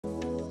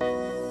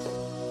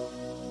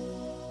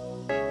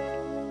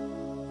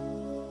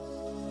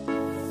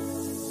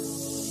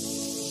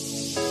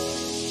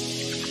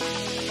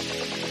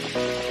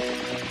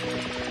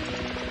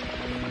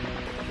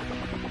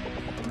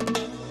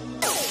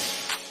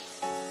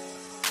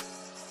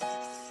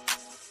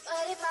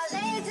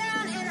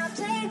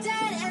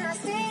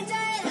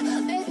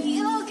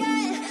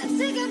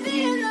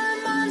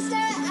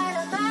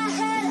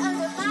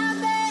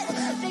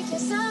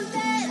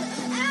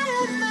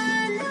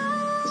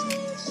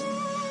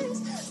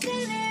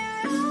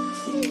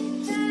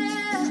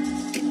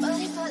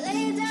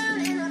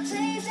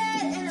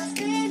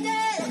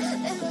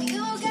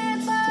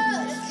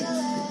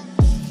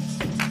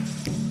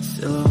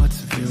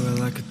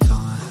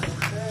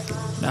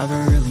Never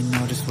really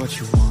know just what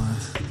you want.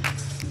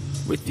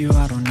 With you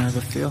I don't ever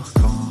feel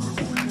calm.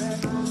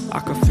 I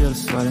can feel the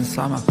sweat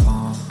inside my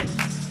palm.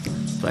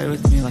 Play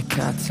with me like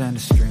cats and a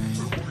string.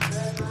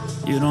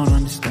 You don't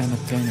understand the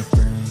pain it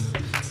brings.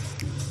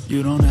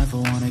 You don't ever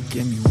wanna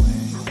give me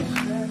wings.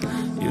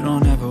 You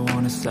don't ever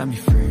wanna set me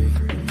free.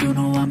 You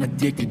know I'm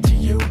addicted to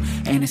you,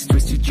 and it's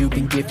twisted you've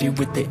been gifted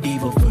with the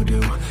evil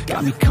voodoo.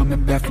 Got me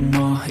coming back for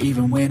more,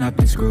 even when I've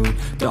been screwed.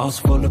 Dolls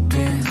full of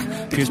pins,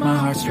 pierce my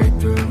heart straight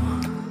through.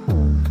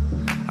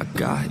 I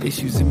got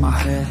issues in my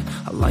head,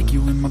 I like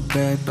you in my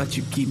bed, but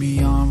you keep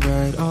me on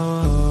red.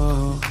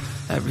 Oh,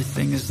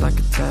 everything is like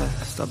a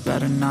test, I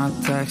better not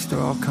text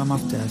or I'll come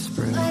off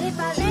desperate. But if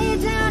I lay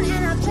down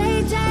and I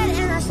play dead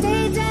and I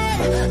stay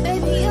dead,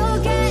 baby you'll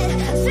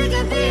get sick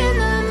of being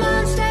the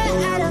monster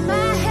out of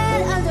my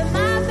head, under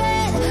my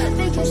bed,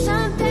 thinking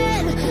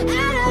something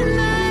out of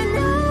my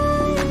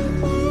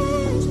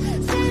nightmares.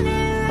 See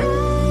me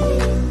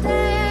right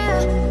there.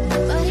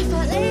 But if I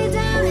lay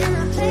down and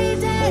I play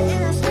dead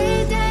and I stay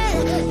dead,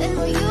 then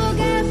will you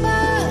get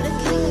bored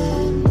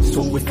again? So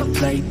if I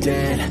play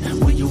dead,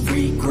 will you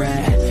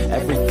regret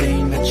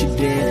everything that you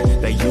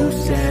did, that you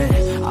said?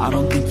 I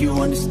don't think you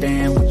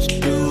understand what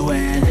you're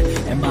doing,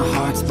 and my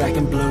heart's black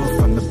and blue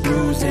from the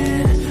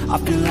bruising. I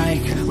feel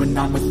like when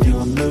I'm with you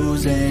I'm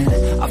losing.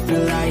 I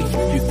feel like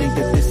you think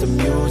that this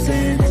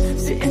amusing,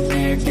 sitting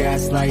there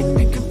gaslighting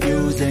and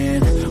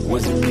confusing.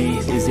 Was it me?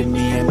 Is it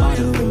me? Am I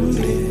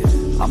deluded?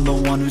 I'm the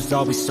one who's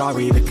always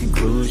sorry, the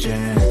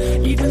conclusion,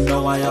 even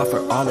though I offer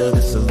all of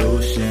the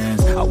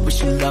solutions. I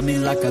wish you loved me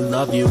like I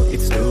love you,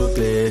 it's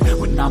stupid.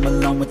 When I'm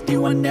alone with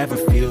you I never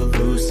feel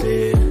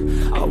lucid.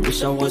 I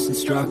wish I wasn't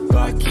struck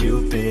by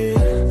Cupid.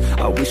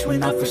 I wish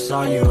when I first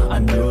saw you I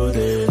knew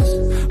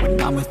this. When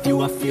I'm with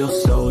you I feel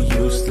so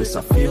useless,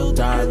 I feel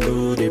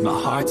diluted, my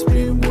heart's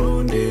been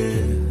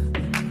wounded.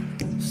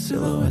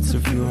 Silhouettes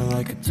of you are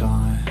like a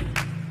taunt.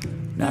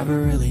 Never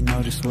really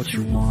know just what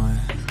you want.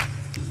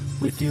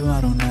 With you I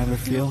don't ever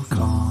feel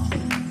calm.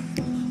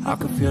 I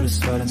can feel the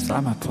sweat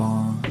inside my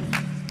palm.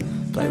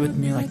 Play with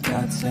me like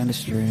cats and a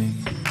string.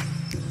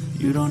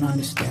 You don't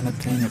understand the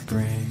pain it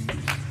brings.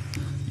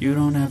 You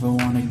don't ever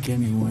wanna give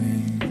me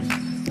wings.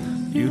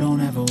 You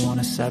don't ever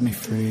wanna set me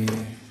free.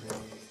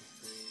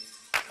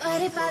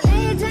 But if I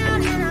lay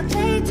down and I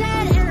play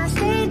dead and I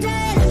stay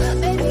dead,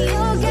 baby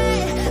you'll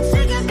get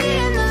sick of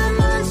being the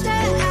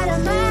monster out of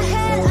my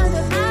head,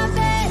 under my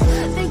bed,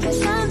 thinking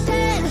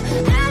something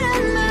out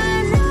of my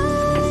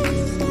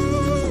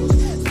nightmares.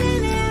 See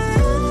me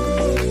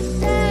right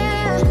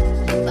there.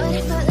 But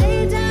if I lay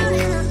down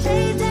and I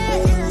play dead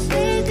and I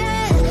stay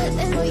dead,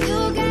 then will you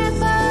get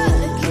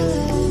bored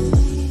again?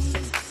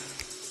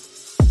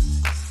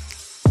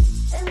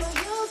 Then will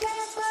you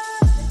get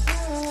bored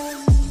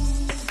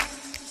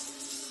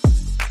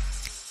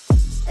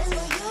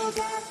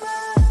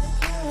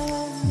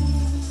again?